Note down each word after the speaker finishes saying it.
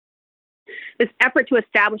this effort to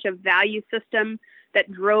establish a value system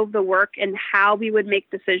that drove the work and how we would make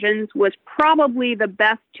decisions was probably the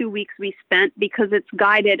best 2 weeks we spent, because it's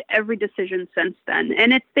guided every decision since then.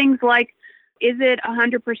 And it's things like, is it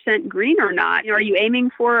 100% green or not? Are you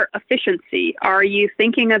aiming for efficiency? Are you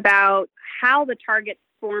thinking about how the target's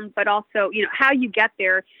formed, but also, how you get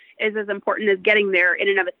there is as important as getting there in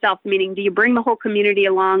and of itself, meaning do you bring the whole community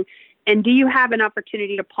along, and do you have an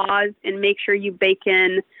opportunity to pause and make sure you bake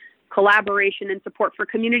in collaboration and support for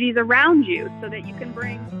communities around you so that you can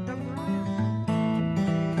bring...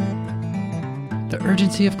 The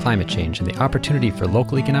urgency of climate change and the opportunity for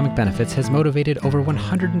local economic benefits has motivated over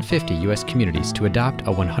 150 U.S. communities to adopt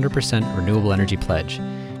a 100% renewable energy pledge.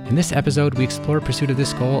 In this episode, we explore pursuit of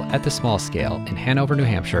this goal at the small scale in Hanover, New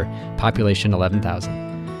Hampshire, population 11,000.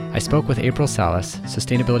 I spoke with April Salas,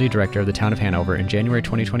 Sustainability Director of the Town of Hanover, in January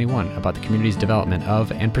 2021 about the community's development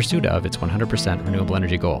of and pursuit of its 100% renewable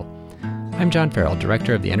energy goal. I'm John Farrell,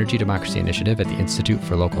 Director of the Energy Democracy Initiative at the Institute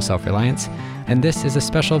for Local Self-Reliance, and this is a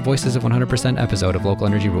special Voices of 100% episode of Local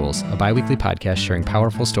Energy Rules, a bi-weekly podcast sharing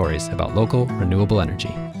powerful stories about local renewable energy.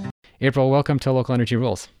 April, welcome to Local Energy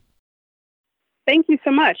Rules. Thank you so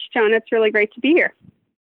much, John. It's really great to be here.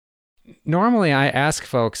 Normally, I ask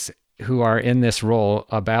folks who are in this role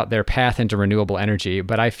about their path into renewable energy,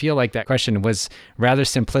 but I feel like that question was rather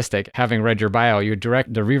simplistic. Having read your bio, you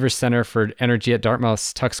direct the Reavers Center for Energy at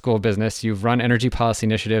Dartmouth's Tuck School of Business. You've run energy policy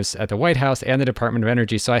initiatives at the White House and the Department of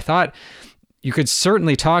Energy. So I thought you could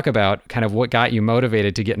certainly talk about kind of what got you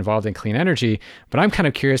motivated to get involved in clean energy, but I'm kind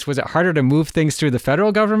of curious, was it harder to move things through the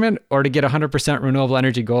federal government or to get a 100% renewable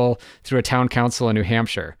energy goal through a town council in New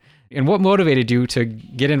Hampshire? And what motivated you to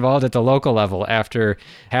get involved at the local level after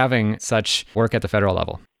having such work at the federal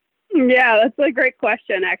level? Yeah, that's a great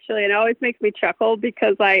question, actually. And it always makes me chuckle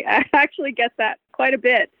because I actually get that quite a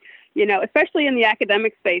bit, especially in the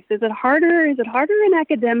academic space. Is it harder in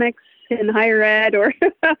academics, in higher ed, or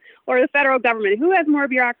the federal government? Who has more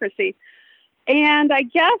bureaucracy? And I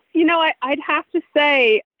guess, I'd have to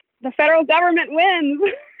say the federal government wins.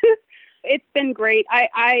 It's been great.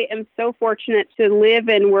 I am so fortunate to live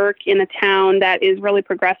and work in a town that is really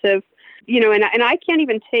progressive, and I can't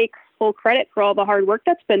even take full credit for all the hard work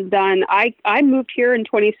that's been done. I moved here in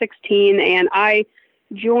 2016 and I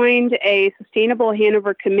joined a Sustainable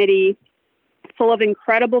Hanover committee full of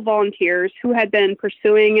incredible volunteers who had been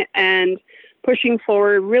pursuing and pushing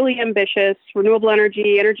forward really ambitious renewable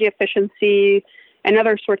energy efficiency, and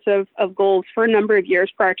other sorts of goals for a number of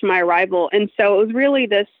years prior to my arrival. And so it was really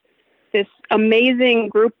this amazing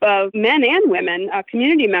group of men and women,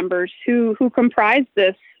 community members who comprised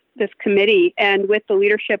this committee, and with the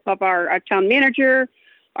leadership of our town manager,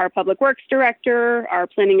 our public works director, our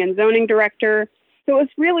planning and zoning director. So it was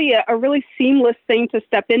really a really seamless thing to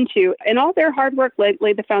step into, and all their hard work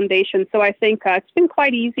laid the foundation. So I think it's been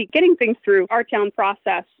quite easy getting things through our town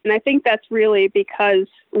process. And I think that's really because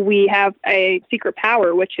we have a secret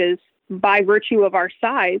power, which is by virtue of our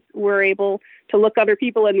size, we're able to look other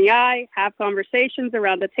people in the eye, have conversations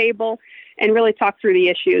around the table, and really talk through the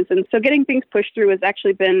issues. And so getting things pushed through has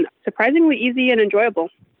actually been surprisingly easy and enjoyable.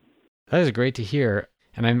 That is great to hear.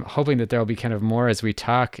 And I'm hoping that there will be kind of more as we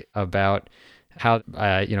talk about how,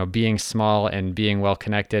 being small and being well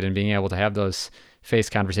connected and being able to have those face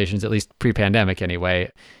conversations, at least pre-pandemic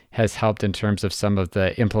anyway, has helped in terms of some of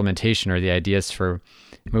the implementation or the ideas for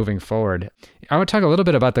moving forward. I want to talk a little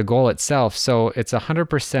bit about the goal itself. So it's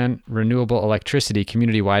 100% renewable electricity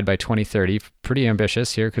community-wide by 2030. Pretty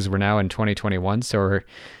ambitious here because we're now in 2021. So we're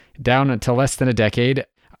down to less than a decade.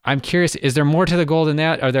 I'm curious, is there more to the goal than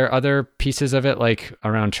that? Are there other pieces of it, like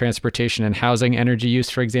around transportation and housing energy use,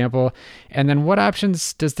 for example? And then what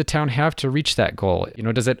options does the town have to reach that goal?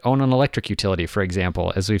 Does it own an electric utility, for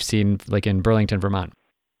example, as we've seen like in Burlington, Vermont?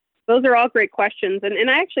 Those are all great questions. And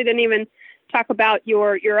I actually didn't even talk about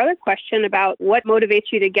your other question about what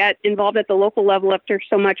motivates you to get involved at the local level after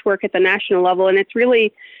so much work at the national level. And it's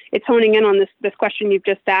honing in on this question you've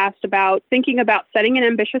just asked about thinking about setting an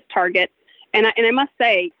ambitious target. And I must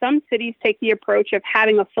say, some cities take the approach of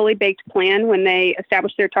having a fully baked plan when they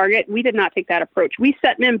establish their target. We did not take that approach. We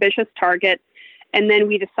set an ambitious target, and then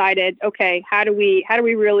we decided, okay, how do we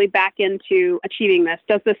really back into achieving this?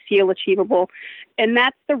 Does this feel achievable? And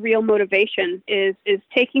that's the real motivation, is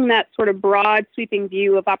taking that sort of broad, sweeping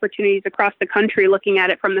view of opportunities across the country, looking at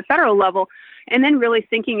it from the federal level, and then really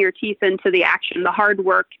sinking your teeth into the action, the hard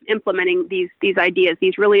work, implementing these ideas,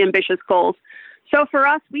 these really ambitious goals. So for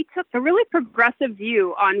us, we took a really progressive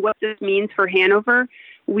view on what this means for Hanover.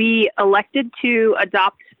 we elected to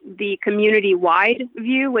adopt the community-wide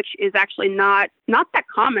view, which is actually not that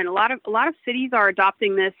common. A lot of cities are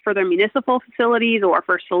adopting this for their municipal facilities or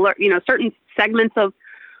for certain segments of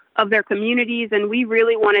their communities, and we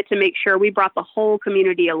really wanted to make sure we brought the whole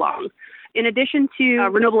community along. In addition to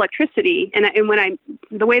renewable electricity, and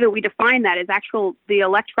the way that we define that is the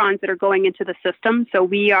electrons that are going into the system. So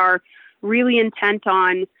we are really intent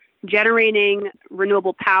on generating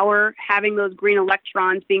renewable power, having those green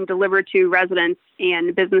electrons being delivered to residents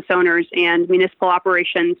and business owners and municipal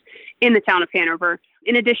operations in the town of Hanover.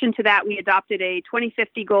 In addition to that, we adopted a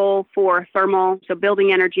 2050 goal for thermal, so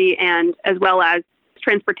building energy, and as well as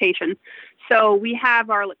transportation. So we have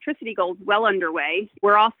our electricity goals well underway.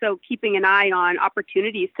 We're also keeping an eye on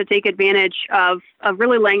opportunities to take advantage of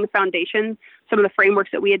really laying the foundation, some of the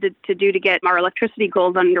frameworks that we had to do to get our electricity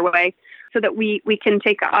goals underway, so that we can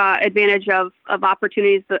take advantage of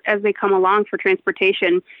opportunities as they come along for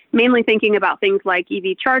transportation, mainly thinking about things like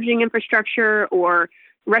EV charging infrastructure or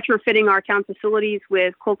retrofitting our town facilities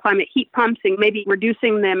with cold climate heat pumps and maybe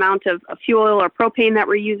reducing the amount of fuel or propane that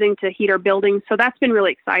we're using to heat our buildings. So that's been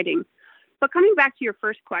really exciting. But coming back to your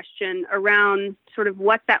first question around sort of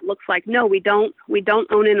what that looks like, no, we don't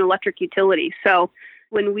own an electric utility. So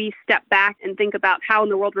when we step back and think about how in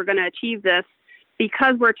the world we're going to achieve this,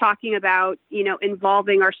 because we're talking about,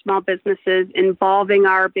 involving our small businesses, involving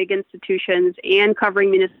our big institutions, and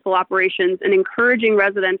covering municipal operations, and encouraging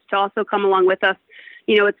residents to also come along with us,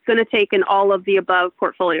 it's going to take an all-of-the-above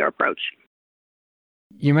portfolio approach.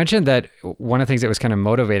 You mentioned that one of the things that was kind of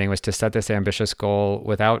motivating was to set this ambitious goal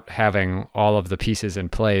without having all of the pieces in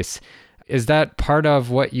place. Is that part of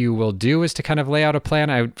what you will do, is to kind of lay out a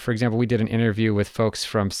plan? For example, we did an interview with folks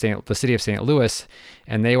from the city of St. Louis,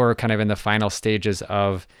 and they were kind of in the final stages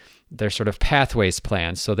of their sort of pathways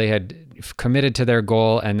plan. So they had committed to their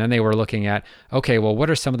goal, and then they were looking at, okay, well, what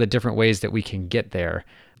are some of the different ways that we can get there?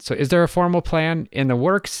 So is there a formal plan in the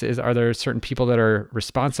works? Are there certain people that are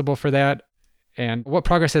responsible for that? And what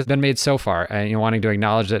progress has been made so far? And wanting to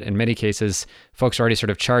acknowledge that in many cases, folks are already sort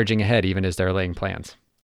of charging ahead, even as they're laying plans.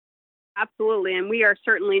 Absolutely. And we are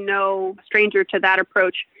certainly no stranger to that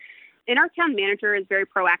approach. And our town manager is very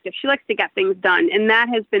proactive. She likes to get things done, and that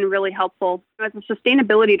has been really helpful. As a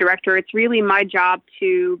sustainability director, it's really my job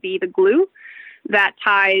to be the glue that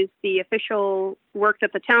ties the official work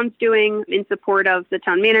that the town's doing in support of the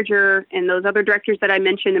town manager and those other directors that I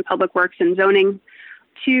mentioned in public works and zoning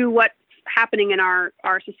to what's happening in our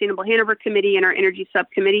Sustainable Hanover Committee and our energy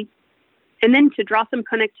subcommittee. And then to draw some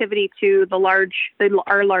connectivity to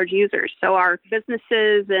our large users. So our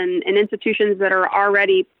businesses and institutions that are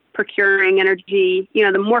already procuring energy,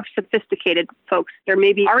 the more sophisticated folks, they're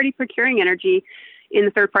maybe already procuring energy in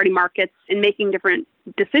the third-party markets and making different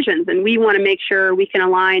decisions. And we want to make sure we can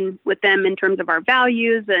align with them in terms of our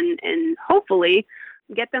values and hopefully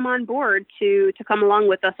get them on board to come along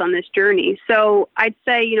with us on this journey. So I'd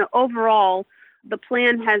say, overall, the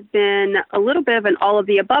plan has been a little bit of an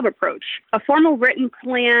all-of-the-above approach. A formal written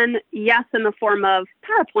plan, yes, in the form of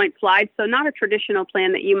PowerPoint slides, so not a traditional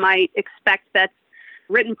plan that you might expect that's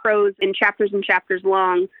written prose in chapters and chapters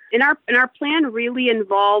long. And our plan really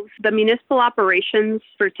involves the municipal operations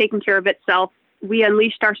for taking care of itself. We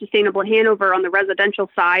unleashed our Sustainable Hanover on the residential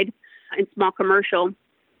side and small commercial.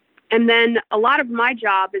 And then a lot of my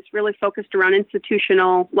job is really focused around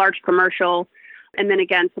institutional, large commercial, and then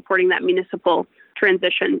again, supporting that municipal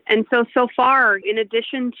transition. And so far, in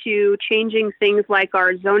addition to changing things like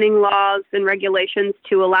our zoning laws and regulations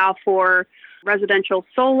to allow for residential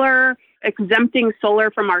solar, exempting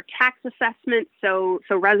solar from our tax assessment so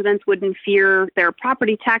residents wouldn't fear their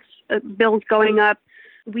property tax bills going up,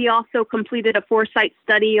 we also completed a foresight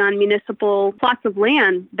study on municipal plots of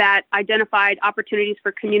land that identified opportunities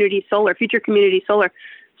for future community solar.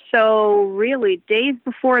 So really, days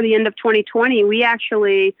before the end of 2020, we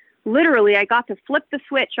actually, I got to flip the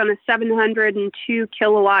switch on a 702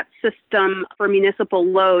 kilowatt system for municipal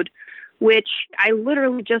load, which I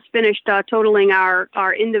literally just finished totaling our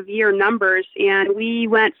end of year numbers. And we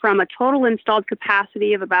went from a total installed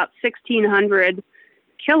capacity of about 1,600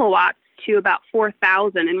 kilowatts to about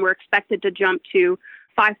 4,000. And we're expected to jump to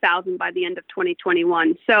 5,000 by the end of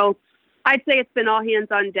 2021. So I'd say it's been all hands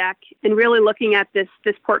on deck and really looking at this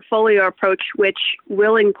portfolio approach, which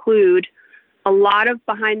will include a lot of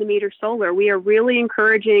behind-the-meter solar. We are really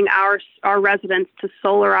encouraging our residents to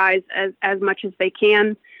solarize as much as they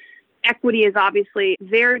can. Equity is obviously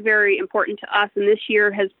very, very important to us, and this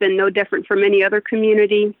year has been no different from any other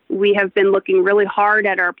community. We have been looking really hard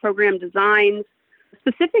at our program designs,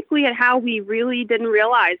 specifically at how we really didn't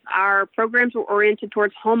realize our programs were oriented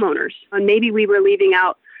towards homeowners. And maybe we were leaving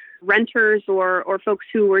out renters or folks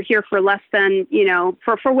who were here for less than,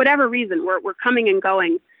 for whatever reason, were coming and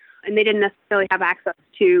going, and they didn't necessarily have access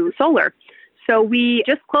to solar. So we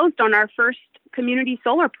just closed on our first community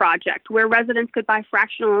solar project where residents could buy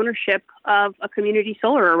fractional ownership of a community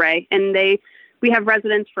solar array. And we have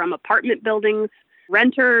residents from apartment buildings,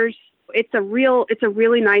 renters. It's a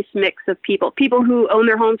really nice mix of people who own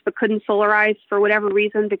their homes but couldn't solarize for whatever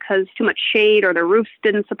reason because too much shade or their roofs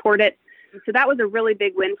didn't support it. So that was a really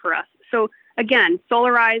big win for us. So again,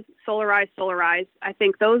 solarize. I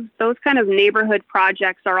think those kind of neighborhood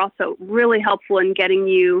projects are also really helpful in getting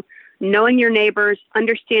you knowing your neighbors,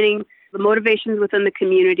 understanding the motivations within the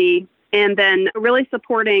community, and then really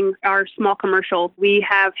supporting our small commercial. We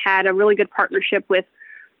have had a really good partnership with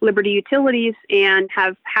Liberty Utilities and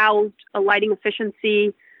have housed a lighting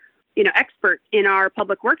efficiency expert in our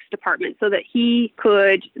public works department so that he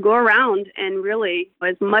could go around and really,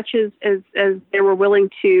 as much as they were willing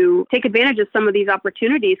to take advantage of some of these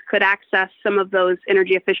opportunities, could access some of those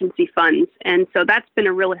energy efficiency funds. And so that's been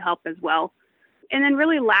a real help as well. And then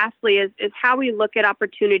really lastly is how we look at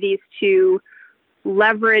opportunities to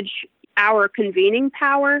leverage our convening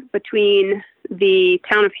power between the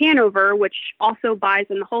town of Hanover, which also buys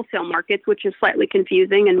in the wholesale markets, which is slightly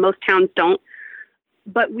confusing and most towns don't.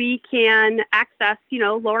 But we can access,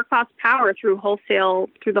 lower cost power through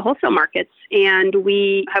the wholesale markets. And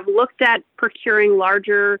we have looked at procuring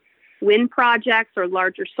larger wind projects or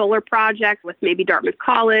larger solar projects with maybe Dartmouth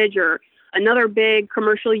College or another big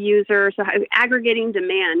commercial user. So aggregating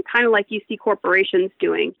demand, kind of like you see corporations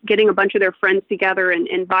doing, getting a bunch of their friends together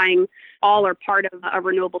and buying all or part of a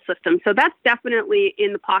renewable system. So that's definitely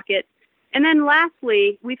in the pocket. And then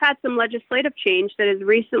lastly, we've had some legislative change that has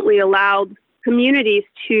recently allowed communities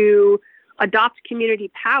to adopt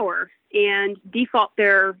community power and default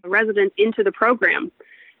their residents into the program.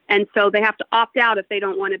 And so they have to opt out if they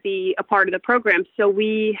don't want to be a part of the program. So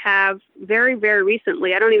we have very, very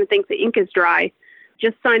recently, I don't even think the ink is dry,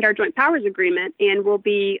 just signed our joint powers agreement, and we'll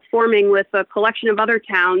be forming with a collection of other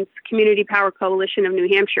towns, Community Power Coalition of New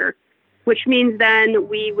Hampshire, which means then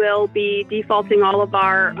we will be defaulting all of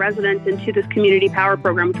our residents into this community power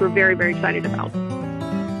program, which we're very, very excited about.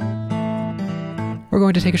 We're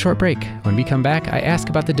going to take a short break. When we come back, I ask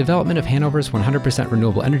about the development of Hanover's 100%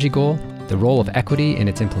 renewable energy goal, the role of equity in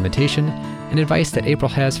its implementation, and advice that April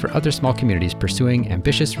has for other small communities pursuing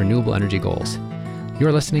ambitious renewable energy goals.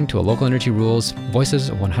 You're listening to a Local Energy Rules Voices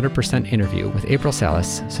of 100% interview with April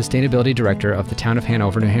Salas, Sustainability Director of the Town of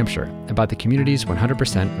Hanover, New Hampshire, about the community's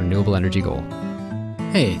 100% renewable energy goal.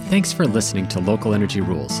 Hey, thanks for listening to Local Energy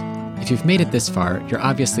Rules. If you've made it this far, you're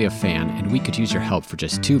obviously a fan, and we could use your help for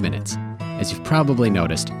just 2 minutes. As you've probably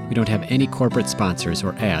noticed, we don't have any corporate sponsors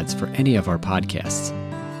or ads for any of our podcasts.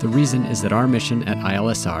 The reason is that our mission at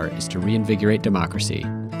ILSR is to reinvigorate democracy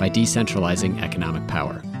by decentralizing economic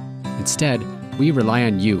power. Instead, we rely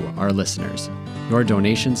on you, our listeners. Your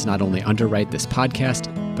donations not only underwrite this podcast,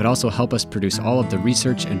 but also help us produce all of the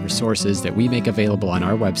research and resources that we make available on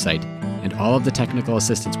our website and all of the technical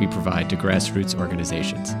assistance we provide to grassroots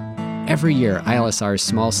organizations. Every year, ILSR's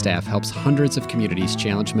small staff helps hundreds of communities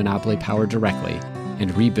challenge monopoly power directly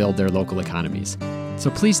and rebuild their local economies. So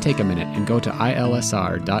please take a minute and go to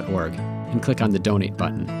ilsr.org and click on the donate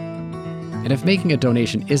button. And if making a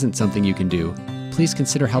donation isn't something you can do, please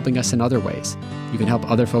consider helping us in other ways. You can help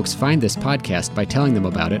other folks find this podcast by telling them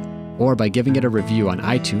about it, or by giving it a review on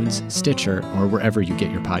iTunes, Stitcher, or wherever you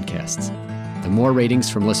get your podcasts. The more ratings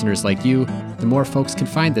from listeners like you, the more folks can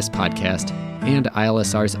find this podcast and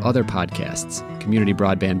ILSR's other podcasts, Community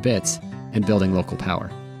Broadband Bits, and Building Local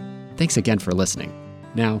Power. Thanks again for listening.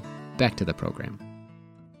 Now, back to the program.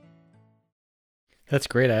 That's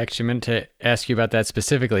great. I actually meant to ask you about that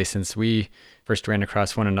specifically since we first ran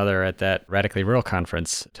across one another at that Radically Rural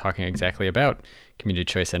conference talking exactly about community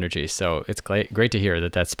choice energy. So it's great to hear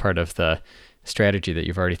that that's part of the strategy that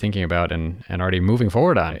you've already thinking about and already moving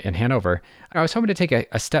forward on in Hanover. I was hoping to take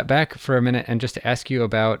a step back for a minute and just to ask you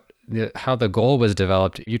about how the goal was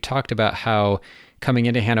developed. You talked about how coming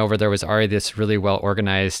into Hanover, there was already this really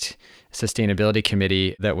well-organized sustainability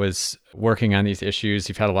committee that was working on these issues.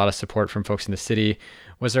 You've had a lot of support from folks in the city.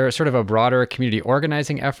 Was there sort of a broader community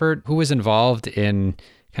organizing effort? Who was involved in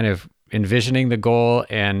kind of envisioning the goal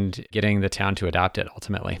and getting the town to adopt it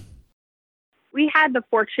ultimately? We had the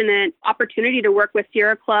fortunate opportunity to work with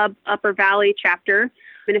Sierra Club Upper Valley chapter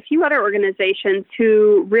and a few other organizations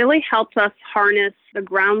who really helped us harness the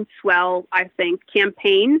groundswell, I think,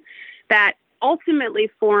 campaign that ultimately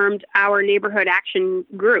formed our neighborhood action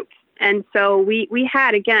group. And so we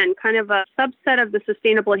had, again, kind of a subset of the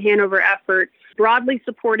Sustainable Hanover effort broadly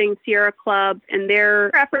supporting Sierra Club and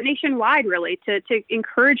their effort nationwide, really, to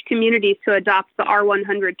encourage communities to adopt the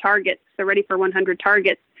R100 targets, the Ready for 100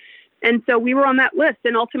 targets. And so we were on that list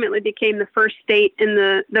and ultimately became the first state in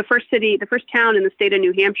the first city, the first town in the state of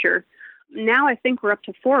New Hampshire. Now I think we're up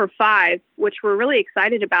to 4 or 5, which we're really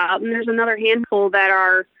excited about. And there's another handful that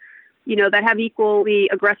are, that have equally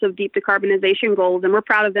aggressive deep decarbonization goals, and we're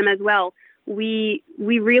proud of them as well. We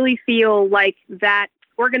really feel like that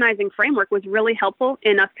organizing framework was really helpful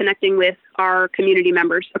in us connecting with our community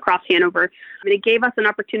members across Hanover. It gave us an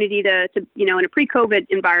opportunity to in a pre-COVID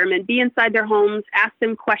environment, be inside their homes, ask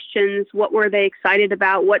them questions, what were they excited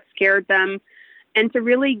about, what scared them, and to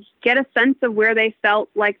really get a sense of where they felt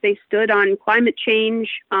like they stood on climate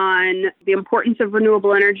change, on the importance of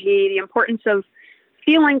renewable energy, the importance of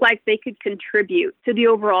feeling like they could contribute to the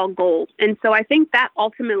overall goal. And so I think that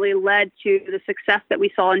ultimately led to the success that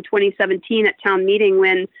we saw in 2017 at town meeting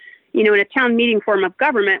when, in a town meeting form of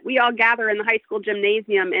government, we all gather in the high school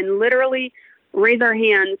gymnasium and literally raise our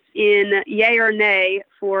hands in yay or nay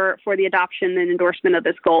for the adoption and endorsement of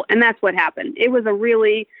this goal. And that's what happened. It was a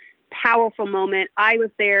really powerful moment. I was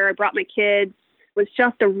there. I brought my kids. It was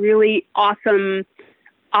just a really awesome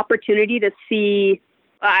opportunity to see.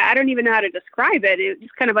 I don't even know how to describe it. It was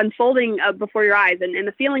just kind of unfolding before your eyes, and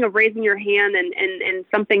the feeling of raising your hand and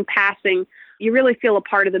something passing. You really feel a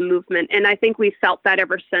part of the movement. And I think we've felt that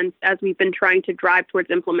ever since as we've been trying to drive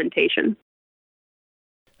towards implementation.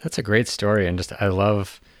 That's a great story. And I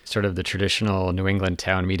love sort of the traditional New England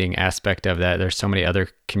town meeting aspect of that. There's so many other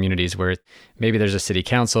communities where maybe there's a city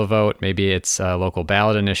council vote, maybe it's a local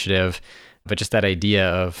ballot initiative, but just that idea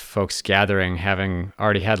of folks gathering, having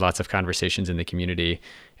already had lots of conversations in the community,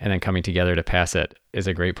 and then coming together to pass it is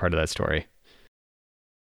a great part of that story.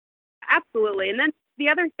 Absolutely. And then the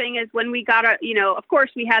other thing is when we got of course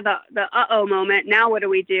we had the uh-oh moment. Now what do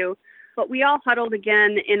we do? But we all huddled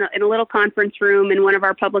again in a little conference room in one of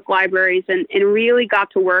our public libraries and really got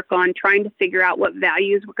to work on trying to figure out what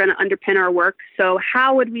values were going to underpin our work. So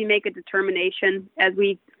how would we make a determination as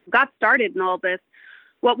we got started in all this,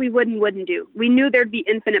 what we would and wouldn't do? We knew there'd be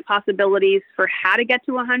infinite possibilities for how to get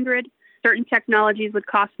to 100. Certain technologies would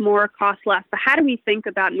cost more, cost less. But how do we think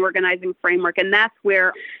about an organizing framework? And that's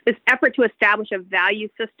where this effort to establish a value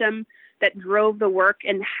system that drove the work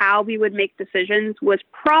and how we would make decisions was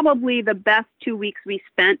probably the best 2 weeks we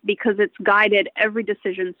spent, because it's guided every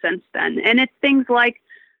decision since then. And it's things like,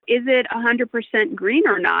 is it 100% green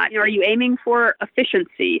or not? Are you aiming for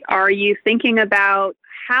efficiency? Are you thinking about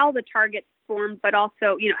how the target's formed, but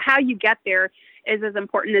also, how you get there is as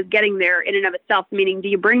important as getting there in and of itself, meaning do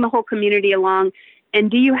you bring the whole community along,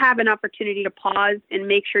 and do you have an opportunity to pause and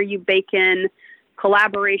make sure you bake in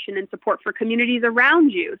collaboration and support for communities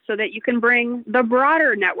around you so that you can bring the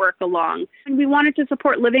broader network along. And we wanted to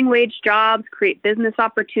support living wage jobs, create business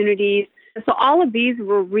opportunities. So all of these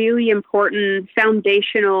were really important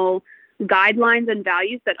foundational guidelines and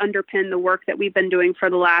values that underpin the work that we've been doing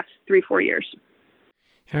for the last 3-4 years.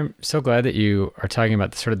 I'm so glad that you are talking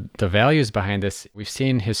about sort of the values behind this. We've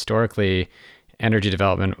seen historically energy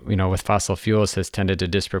development, with fossil fuels has tended to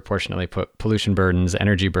disproportionately put pollution burdens,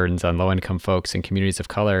 energy burdens on low-income folks and communities of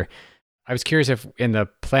color. I was curious if in the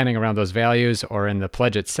planning around those values or in the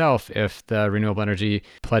pledge itself, if the Renewable Energy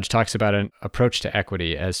Pledge talks about an approach to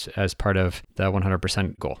equity as part of the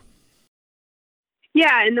 100% goal.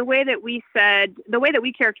 Yeah, and the way that we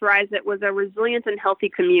characterized it was a resilient and healthy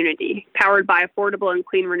community powered by affordable and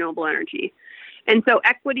clean renewable energy. And so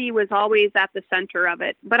equity was always at the center of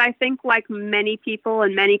it. But I think like many people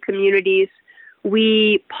and many communities,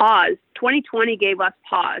 we paused. 2020 gave us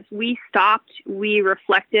pause. We stopped, we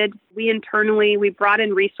reflected, we brought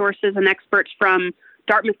in resources and experts from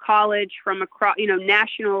Dartmouth College, from across,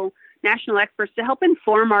 national experts to help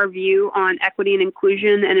inform our view on equity and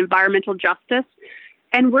inclusion and environmental justice.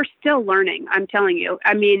 And we're still learning, I'm telling you.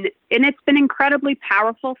 And it's been incredibly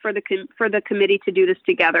powerful for the committee to do this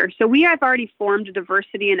together. So we have already formed a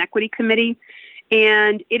diversity and equity committee,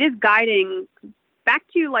 and it is guiding back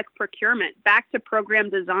to like procurement, back to program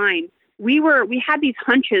design. We had these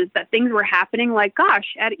hunches that things were happening, like,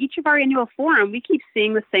 gosh, at each of our annual forum, we keep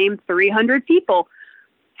seeing the same 300 people.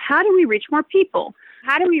 How do we reach more people?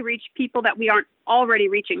 How do we reach people that we aren't already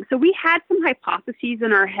reaching? So we had some hypotheses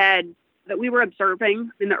in our head that we were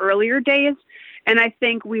observing in the earlier days. And I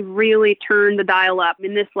think we've really turned the dial up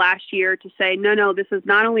in this last year to say, no, this is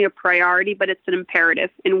not only a priority, but it's an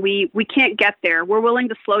imperative. And we can't get there. We're willing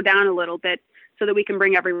to slow down a little bit so that we can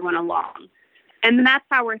bring everyone along. And that's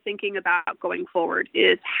how we're thinking about going forward,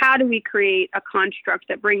 is how do we create a construct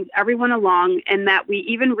that brings everyone along, and that we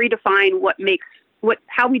even redefine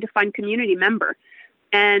how we define community member.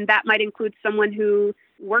 And that might include someone who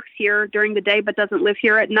works here during the day but doesn't live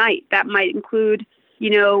here at night. That might include,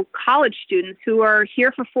 college students who are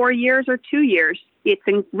here for 4 years or 2 years. It's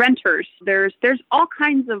in renters. There's all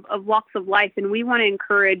kinds of walks of life, and we want to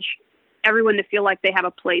encourage everyone to feel like they have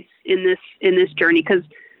a place in this journey, because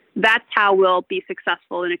that's how we'll be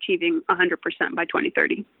successful in achieving 100% by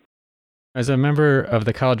 2030. As a member of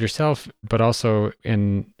the college yourself, but also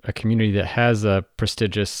in a community that has a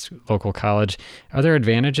prestigious local college, are there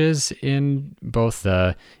advantages in both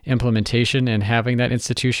the implementation and having that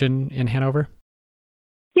institution in Hanover?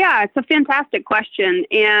 Yeah, it's a fantastic question.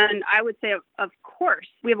 And I would say, of course,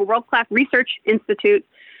 we have a world-class research institute,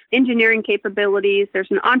 engineering capabilities. There's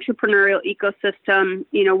an entrepreneurial ecosystem,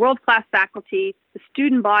 world-class faculty. The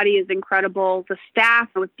student body is incredible. The staff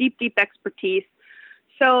with deep, deep expertise.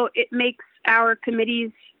 So it makes our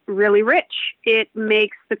committees really rich. It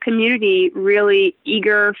makes the community really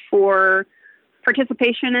eager for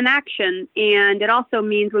participation and action. And it also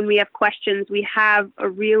means when we have questions, we have a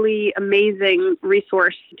really amazing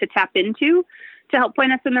resource to tap into to help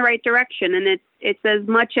point us in the right direction. And it's as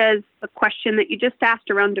much as a question that you just asked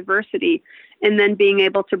around diversity, and then being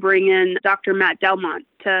able to bring in Dr. Matt Delmont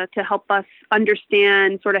to help us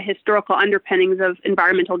understand sort of historical underpinnings of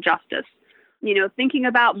environmental justice. Thinking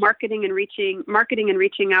about marketing and reaching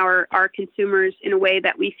our consumers in a way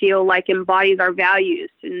that we feel like embodies our values,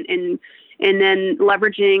 and then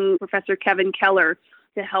leveraging Professor Kevin Keller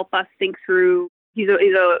to help us think through. He's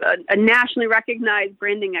a nationally recognized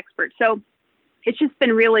branding expert. So it's just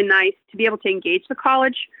been really nice to be able to engage the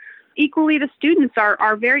college. Equally, the students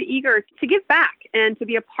are very eager to give back and to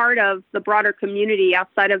be a part of the broader community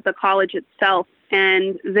outside of the college itself.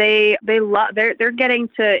 And they're getting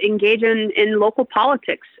to engage in local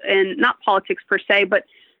politics, and not politics per se, but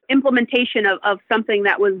implementation of something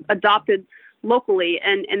that was adopted locally,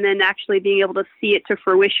 and then actually being able to see it to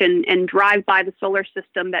fruition and drive by the solar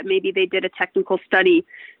system that maybe they did a technical study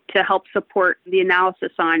to help support the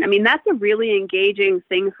analysis on. I mean, that's a really engaging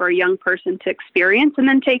thing for a young person to experience and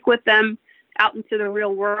then take with them out into the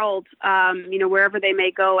real world, wherever they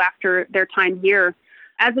may go after their time here,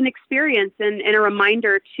 as an experience and a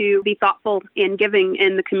reminder to be thoughtful and giving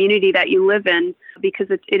in the community that you live in, because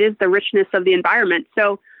it is the richness of the environment.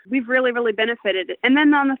 So we've really, really benefited. And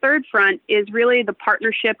then on the third front is really the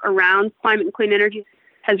partnership around climate and clean energy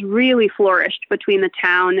has really flourished between the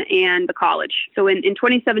town and the college. So in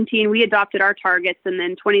 2017, we adopted our targets, and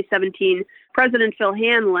then 2017, President Phil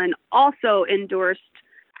Hanlon also endorsed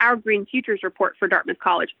our Green Futures report for Dartmouth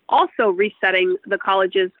College, also resetting the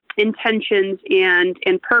college's intentions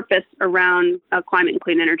and purpose around climate and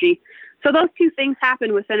clean energy. So those two things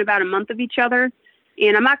happened within about a month of each other.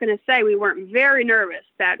 And I'm not going to say we weren't very nervous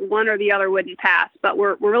that one or the other wouldn't pass, but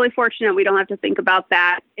we're really fortunate we don't have to think about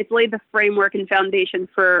that. It's laid the framework and foundation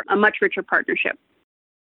for a much richer partnership.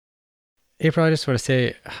 April, I just want to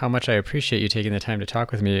say how much I appreciate you taking the time to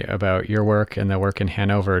talk with me about your work and the work in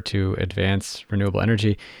Hanover to advance renewable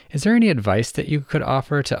energy. Is there any advice that you could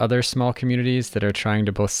offer to other small communities that are trying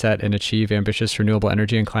to both set and achieve ambitious renewable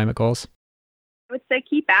energy and climate goals? I would say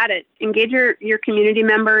keep at it. Engage your community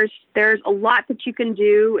members. There's a lot that you can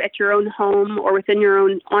do at your own home or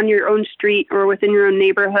on your own street or within your own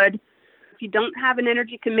neighborhood. If you don't have an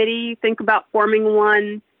energy committee, think about forming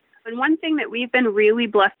one. And one thing that we've been really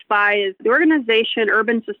blessed by is the organization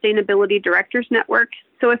Urban Sustainability Directors Network.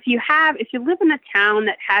 So if you live in a town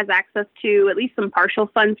that has access to at least some partial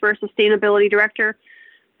funds for a sustainability director,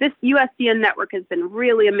 this USDN network has been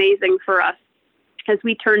really amazing for us as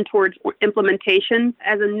we turn towards implementation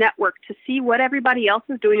as a network to see what everybody else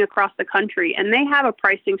is doing across the country. And they have a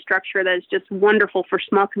pricing structure that is just wonderful for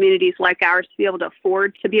small communities like ours to be able to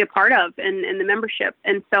afford to be a part of and the membership.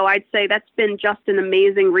 And so I'd say that's been just an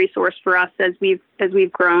amazing resource for us as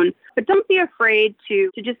we've grown. But don't be afraid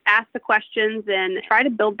to just ask the questions and try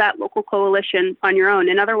to build that local coalition on your own.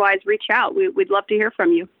 And otherwise, reach out. We'd love to hear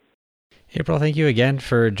from you. April, thank you again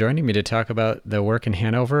for joining me to talk about the work in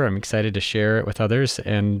Hanover. I'm excited to share it with others,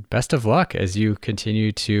 and best of luck as you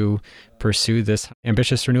continue to pursue this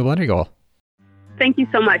ambitious renewable energy goal. Thank you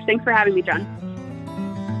so much. Thanks for having me, John.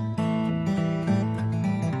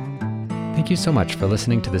 Thank you so much for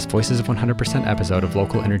listening to this Voices of 100% episode of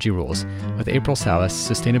Local Energy Rules with April Salas,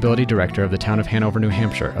 Sustainability Director of the town of Hanover, New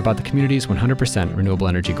Hampshire, about the community's 100% renewable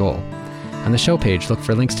energy goal. On the show page, look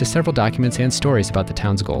for links to several documents and stories about the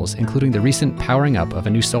town's goals, including the recent powering up of a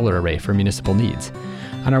new solar array for municipal needs.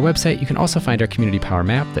 On our website, you can also find our community power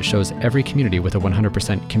map that shows every community with a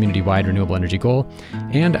 100% community-wide renewable energy goal,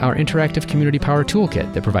 and our interactive community power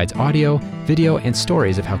toolkit that provides audio, video, and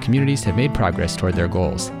stories of how communities have made progress toward their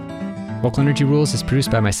goals. Local Energy Rules is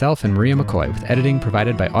produced by myself and Maria McCoy, with editing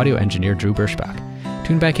provided by audio engineer Drew Birschbach.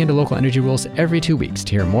 Tune back into Local Energy Rules every 2 weeks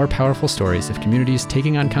to hear more powerful stories of communities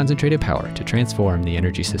taking on concentrated power to transform the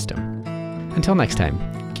energy system. Until next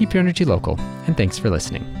time, keep your energy local, and thanks for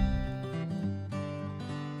listening.